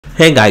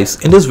Hey guys,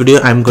 in this video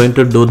I'm going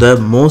to do the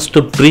most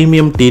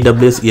premium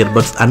TWS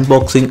earbuds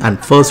unboxing and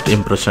first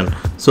impression.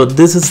 So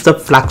this is the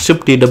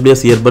flagship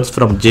TWS earbuds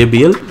from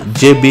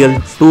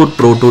JBL Tour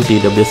Pro 2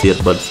 TWS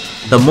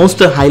earbuds. The most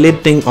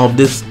highlight thing of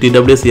this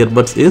TWS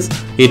earbuds is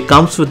it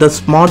comes with a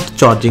smart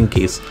charging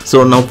case.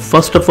 So now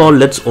first of all,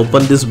 let's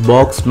open this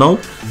box now.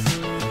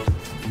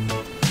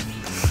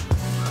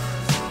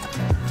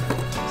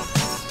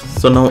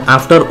 So now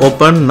after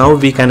open, now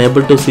we can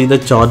able to see the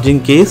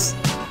charging case.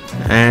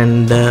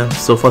 And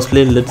so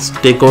firstly let's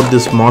take out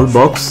this small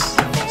box.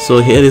 So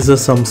here is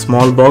some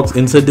small box.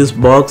 Inside this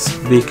box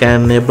we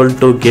can able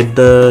to get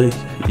the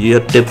ear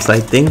tips, I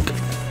think.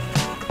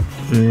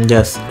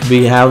 Yes,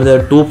 we have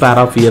the two pair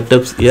of ear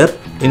tips here.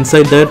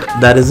 Inside that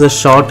there is a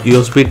short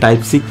USB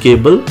Type-C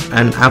cable,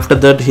 and after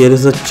that here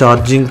is a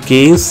charging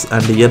case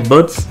and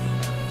earbuds.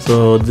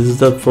 So this is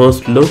the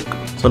first look.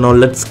 So now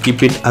let's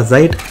keep it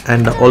aside,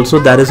 and also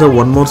there is a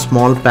one more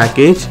small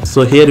package.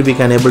 So here we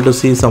can able to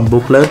see some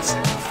booklets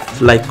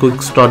like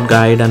quick start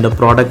guide and a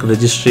product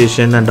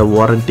registration and a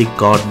warranty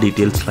card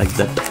details like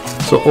that.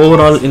 So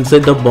overall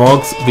inside the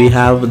box we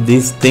have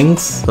these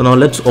things. So now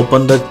let's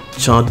open the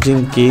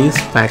charging case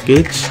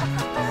package.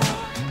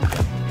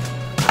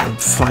 And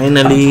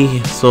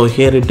finally, so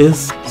here it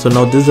is. So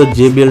now this is a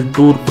JBL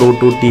Tour Pro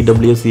 2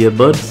 TWS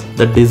earbuds.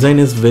 The design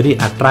is very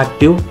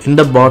attractive. In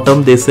the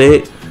bottom they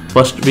say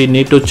first we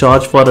need to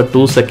charge for a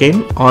 2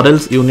 seconds, or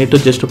else you need to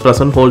just press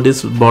and hold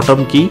this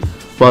bottom key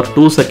for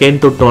 2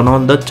 seconds to turn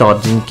on the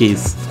charging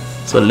case.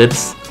 So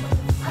let's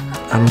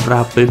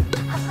unwrap it,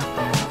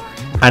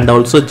 and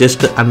also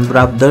just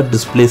unwrap the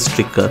display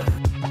sticker.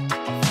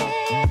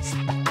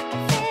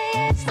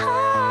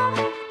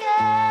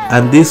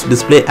 And this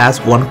display has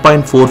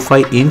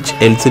 1.45 inch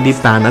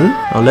LCD panel.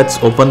 Now let's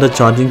open the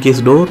charging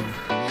case door.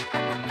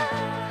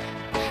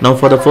 Now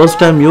for the first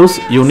time use,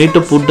 you need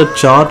to put the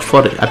charge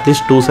for at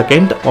least 2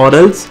 seconds, or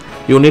else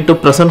you need to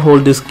press and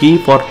hold this key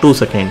for 2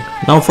 seconds.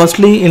 Now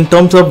firstly, in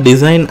terms of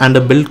design and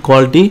the build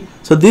quality,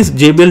 so this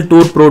JBL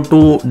Tour Pro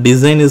 2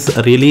 design is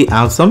really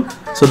awesome.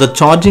 So the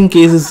charging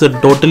case is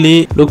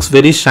totally looks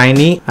very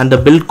shiny, and the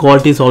build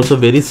quality is also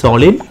very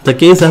solid. The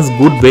case has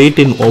good weight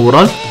in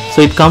overall.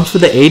 So it comes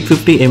with the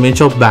 850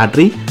 mAh of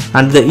battery,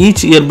 and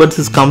each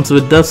earbuds comes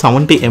with the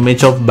 70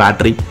 mAh of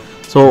battery.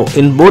 So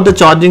in both the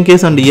charging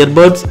case and the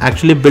earbuds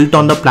actually built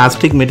on the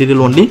plastic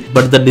material only,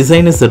 but the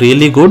design is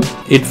really good.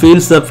 It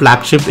feels a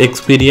flagship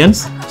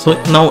experience. So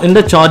now in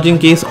the charging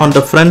case, on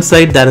the front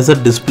side there is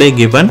a display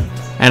given,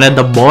 and at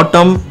the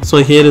bottom, so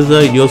here is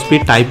a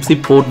USB Type-C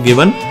port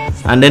given,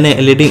 and then a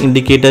LED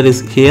indicator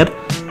is here,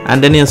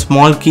 and then a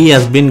small key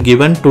has been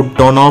given to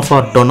turn off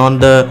or turn on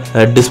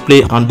the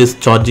display on this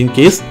charging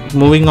case.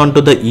 Moving on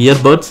to the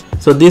earbuds.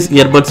 So these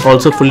earbuds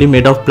also fully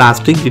made of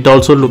plastic. It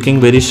also looking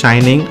very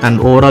shining, and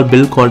overall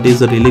build quality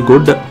is really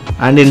good.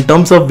 And in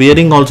terms of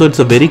wearing also, it's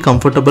a very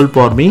comfortable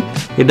for me.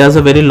 It has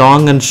a very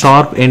long and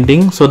sharp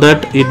ending, so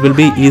that it will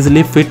be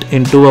easily fit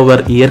into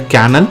our ear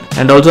canal.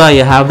 And also I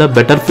have the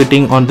better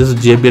fitting on this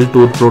JBL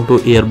Tour Pro 2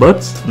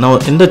 earbuds. Now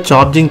in the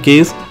charging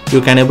case,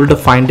 you can able to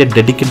find a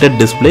dedicated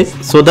display,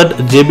 so that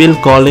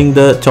JBL calling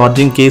the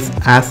charging case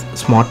as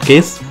smart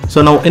case.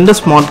 So now in the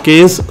smart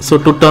case, so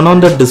to turn on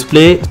the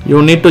display,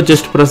 you need to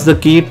just press the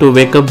key to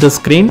wake up the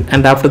screen,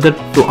 and after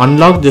that to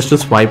unlock, just to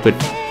swipe it.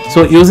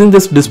 So using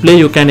this display,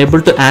 you can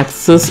able to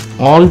access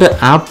all the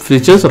app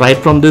features right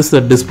from this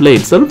display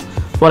itself.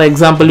 For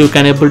example, you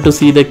can able to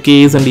see the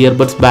case and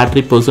earbuds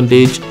battery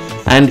percentage,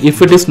 and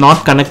if it is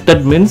not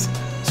connected means,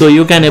 so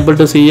you can able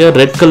to see a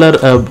red color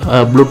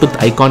Bluetooth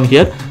icon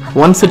here.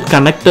 Once it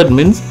connected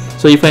means,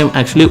 so if I am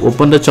actually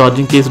open the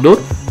charging case door,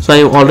 so I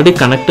have already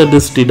connected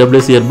this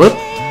TWS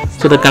earbud.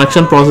 So the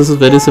connection process is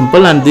very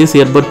simple, and this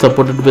earbud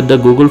supported with the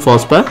Google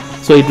Fastpair,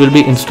 so it will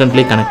be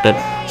instantly connected.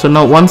 So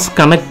now once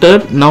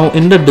connected, now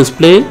in the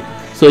display,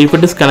 so if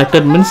it is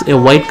connected means a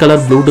white color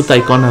Bluetooth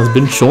icon has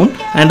been shown,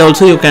 and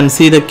also you can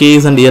see the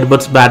case and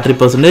earbuds battery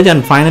percentage,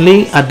 and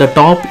finally at the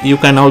top you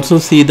can also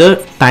see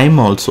the time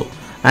also.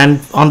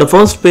 And on the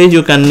first page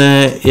you can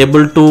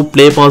able to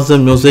play pause the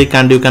music,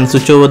 and you can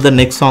switch over the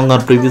next song or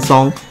previous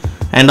song.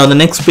 And on the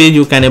next page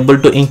you can able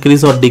to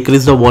increase or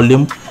decrease the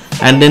volume,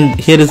 and then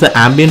here is the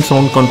ambient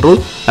sound control.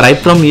 Right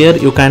from here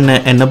you can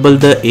enable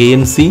the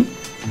ANC.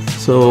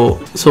 So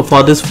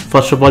for this,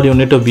 first of all you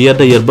need to wear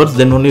the earbuds,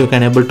 then only you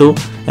can able to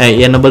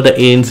enable the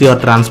ANC or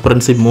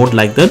transparency mode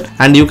like that.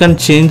 And you can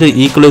change the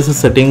equalizer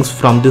settings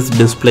from this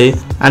display,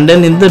 and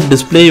then in the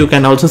display you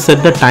can also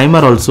set the timer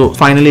also.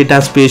 Finally it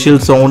has spatial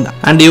sound,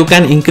 and you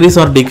can increase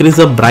or decrease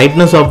the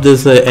brightness of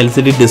this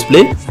LCD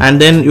display,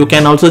 and then you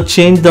can also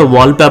change the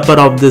wallpaper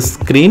of this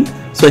screen.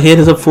 So here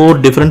is a 4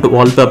 different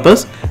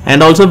wallpapers,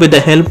 and also with the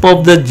help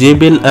of the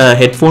JBL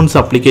headphones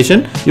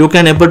application, you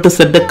can able to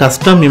set the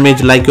custom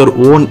image like your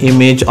own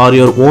image or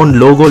your own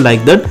logo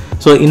like that.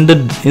 So in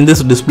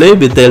this display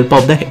with the help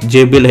of the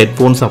JBL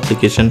headphones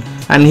application.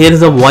 And here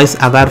is a voice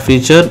aware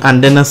feature,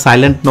 and then a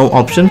silent now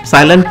option.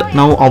 Silent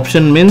now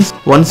option means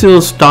once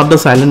you start the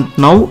silent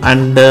now,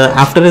 and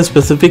after a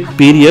specific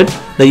period,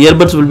 the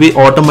earbuds will be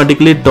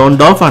automatically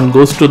turned off and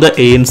goes to the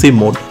ANC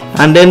mode.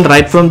 and then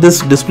right from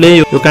this display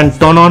you can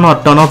turn on or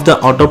turn off the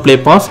auto play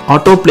pause.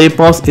 Auto play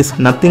pause is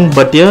nothing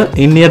but a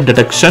in-ear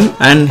detection,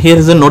 and here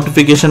is a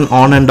notification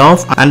on and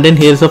off, and then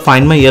here is a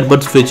find my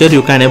earbuds feature.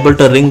 You can able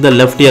to ring the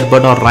left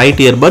earbud or right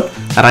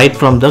earbud right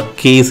from the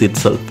case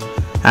itself.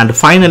 And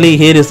finally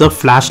here is the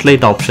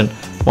flashlight option.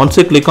 Once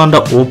you click on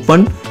the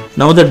open,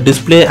 now the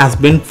display has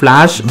been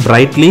flashed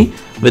brightly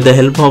with the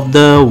help of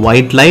the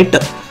white light.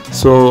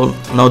 So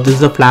now this is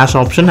the flash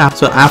option.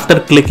 So after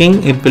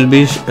clicking it will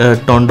be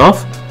turned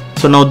off.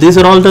 So now these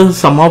are all the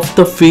some of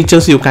the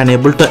features you can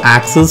able to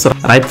access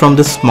right from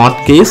this smart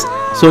case.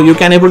 So you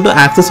can able to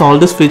access all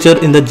this feature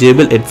in the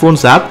JBL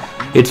headphones app.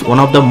 It's one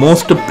of the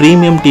most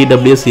premium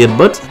TWS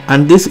earbuds,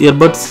 and this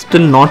earbuds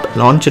still not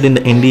launched in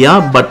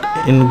India, but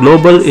in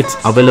global it's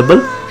available.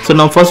 So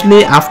now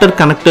firstly, after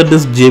connected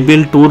this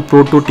JBL Tour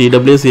Pro to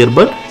TWS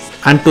earbud,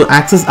 and to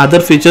access other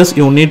features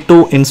you need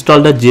to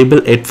install the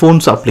JBL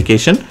headphones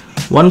application.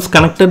 Once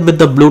connected with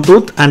the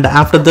Bluetooth, and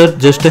after that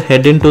just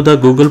head into the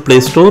Google Play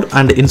Store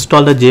and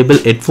install the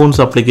JBL headphones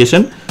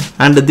application.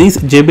 And these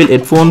JBL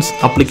headphones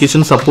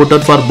application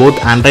supported for both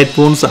Android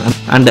phones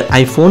and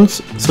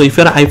iPhones. So if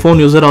you're an iPhone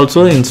user,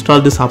 also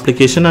install this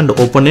application and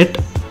open it.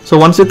 So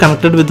once you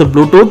connected with the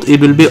Bluetooth, it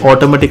will be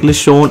automatically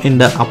shown in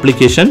the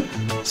application.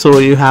 So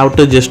you have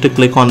to just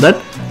click on that,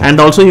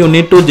 and also you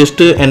need to just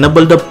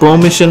enable the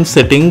permission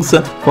settings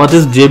for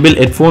this JBL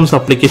headphones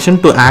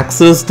application to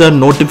access the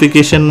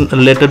notification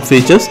related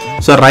features.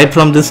 So right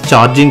from this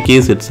charging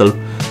case itself.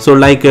 So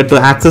like to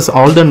access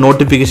all the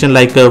notification,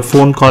 like a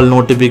phone call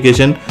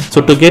notification.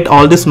 So to get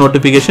all this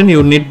notification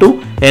you need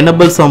to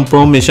enable some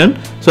permission.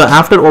 So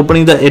after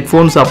opening the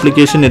headphones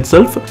application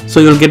itself, so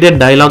you'll get a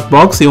dialog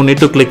box. You need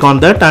to click on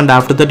that, and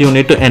after that you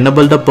need to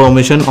enable the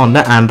permission on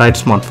the Android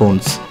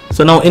smartphones.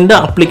 So now in the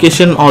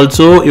application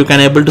also you can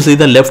able to see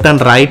the left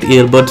and right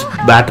earbuds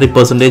battery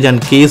percentage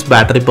and case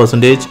battery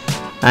percentage,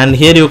 and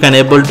here you can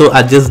able to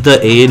adjust the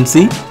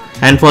ANC,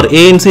 and for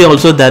ANC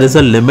also there is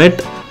a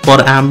limit for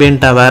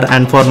ambient aware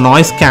and for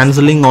noise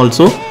cancelling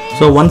also.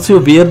 So once you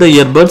wear the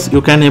earbuds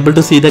you can able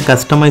to see the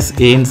customized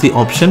ANC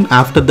option.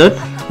 After that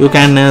you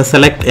can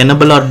select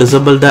enable or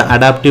disable the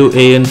adaptive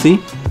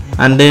ANC,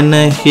 and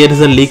then here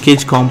is a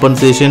leakage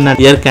compensation and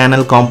ear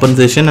canal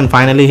compensation, and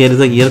finally here is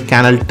a ear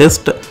canal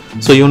test.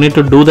 So you need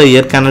to do the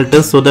ear canal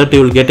test so that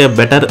you will get a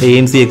better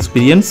ANC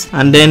experience.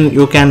 And then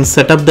you can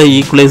set up the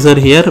equalizer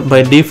here.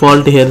 By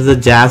default here is a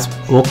jazz,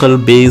 vocal,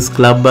 bass,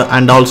 club,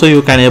 and also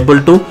you can able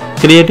to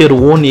create your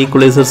own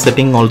equalizer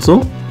setting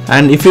also.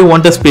 And if you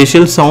want a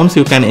spatial sounds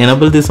you can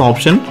enable this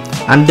option.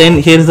 And then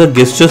here is a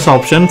gestures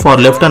option for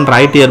left and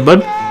right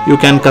earbud. You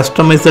can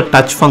customize the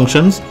touch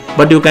functions,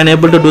 but you can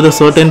able to do the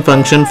certain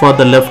function for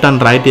the left and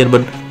right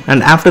earbud.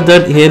 And after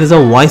that here is a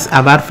voice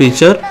aware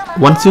feature.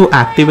 Once you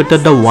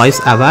activated the voice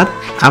aware,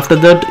 after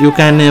that you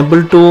can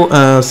able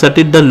to set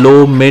it the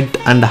low, mid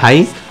and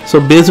high.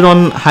 So based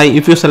on high,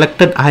 if you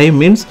selected high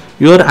means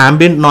your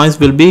ambient noise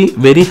will be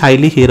very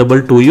highly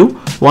hearable to you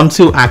once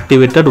you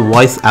activated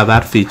voice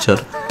aware feature.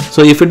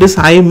 So if it is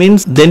high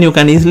means then you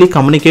can easily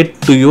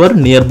communicate to your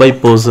nearby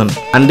person.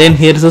 And then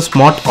here is a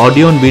smart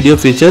audio and video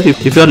feature.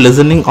 If you are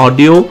listening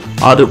audio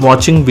or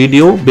watching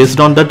video, based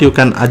on that you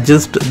can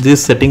adjust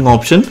this setting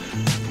option.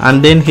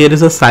 And then here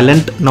is a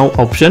silent now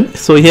option.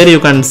 So here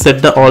you can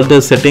set all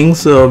the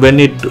settings, when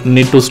it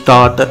need to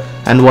start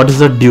and what is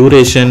the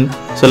duration.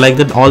 So like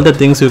that all the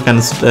things you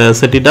can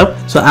set it up.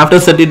 So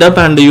after set it up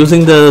and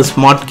using the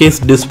smart case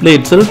display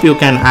itself, you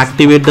can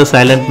activate the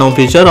silent now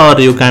feature, or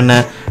you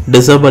can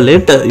disable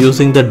it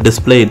using the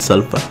display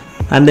itself.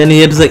 And then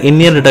here is the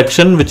in-ear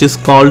detection which is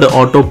called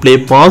auto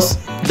play pause.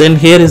 Then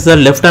here is the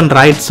left and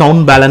right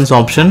sound balance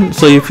option.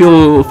 So if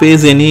you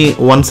face any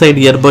one side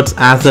earbuds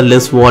as a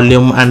less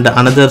volume and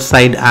another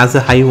side as a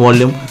high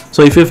volume,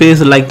 so if you face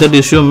like that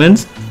issue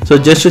means, so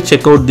just to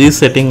check out this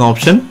setting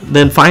option.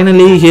 Then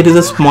finally here is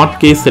a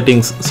smart case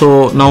settings.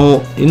 So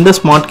now in the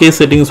smart case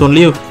settings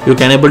only you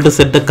can able to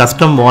set the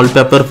custom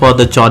wallpaper for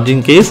the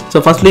charging case.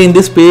 So firstly in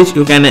this page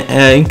you can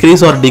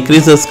increase or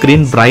decrease the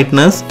screen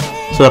brightness.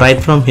 So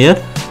right from here,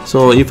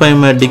 so if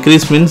I'm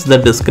decrease means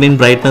that the screen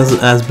brightness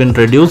has been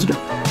reduced.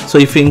 So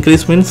if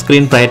increase means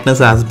screen brightness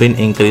has been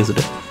increased.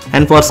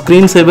 And for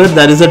screensaver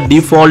there is a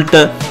default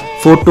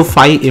 4 to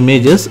 5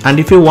 images, and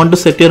if you want to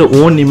set your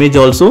own image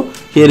also,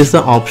 here is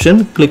the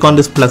option. Click on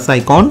this plus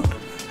icon,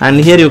 and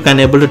here you can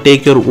able to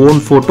take your own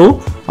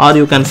photo, or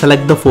you can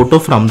select the photo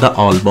from the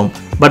album.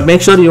 But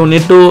make sure you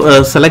need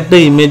to select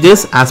the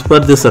images as per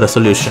this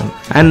resolution.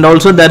 And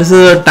also there is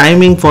a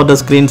timing for the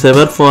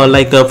screensaver, for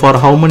like for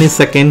how many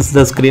seconds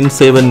the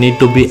screensaver need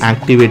to be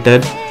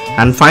activated.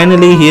 And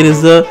finally here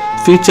is the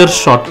feature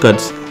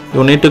shortcuts.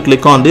 You need to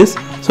click on this.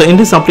 So in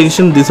this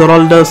application these are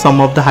all the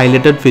some of the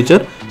highlighted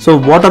feature. So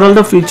what are all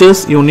the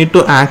features you need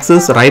to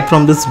access right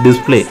from this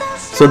display,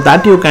 so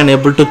that you can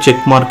able to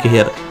check mark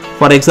here.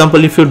 For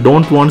example, if you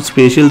don't want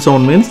spatial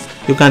sound means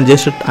you can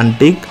just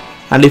untick,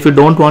 and if you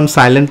don't want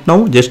silent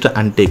now, just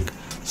untick.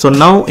 So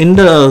now in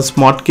the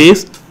smart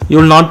case you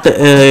will not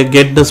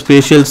get the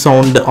spatial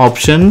sound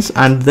options,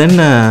 and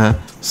then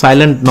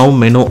silent now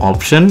menu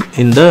option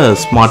in the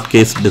smart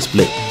case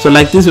display. So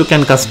like this you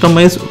can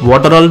customize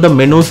what are all the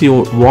menus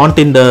you want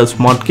in the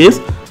smart case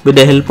with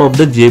the help of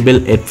the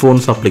JBL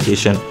headphones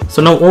application.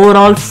 So now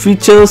overall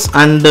features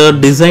and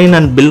design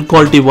and build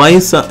quality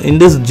wise in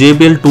this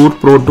JBL Tour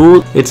Pro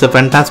 2, it's a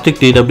fantastic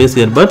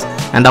TWS earbuds,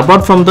 and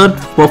apart from that,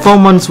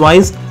 performance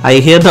wise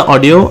I hear the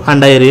audio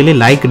and I really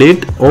liked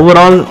it.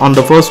 Overall on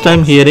the first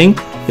time hearing,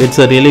 it's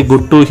a really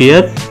good to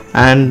hear,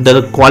 and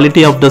the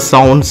quality of the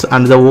sounds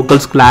and the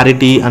vocals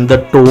clarity and the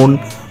tone,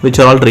 which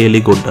are all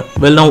really good.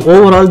 Well, now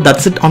overall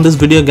that's it on this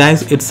video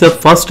guys. It's a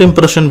first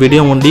impression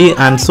video only,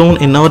 and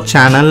soon in our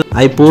channel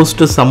I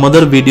post some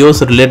other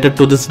videos related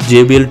to this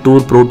JBL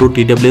Tour Pro 2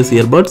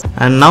 TWS earbuds.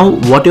 And now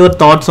what your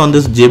thoughts on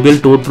this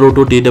JBL Tour Pro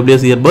 2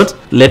 TWS earbuds?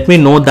 Let me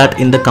know that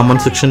in the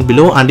comment section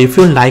below, and if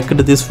you liked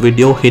this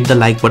video, hit the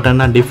like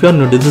button, and if you are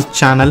new to this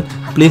channel,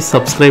 please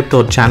subscribe to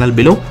our channel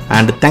below,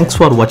 and thanks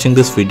for watching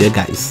this video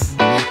guys.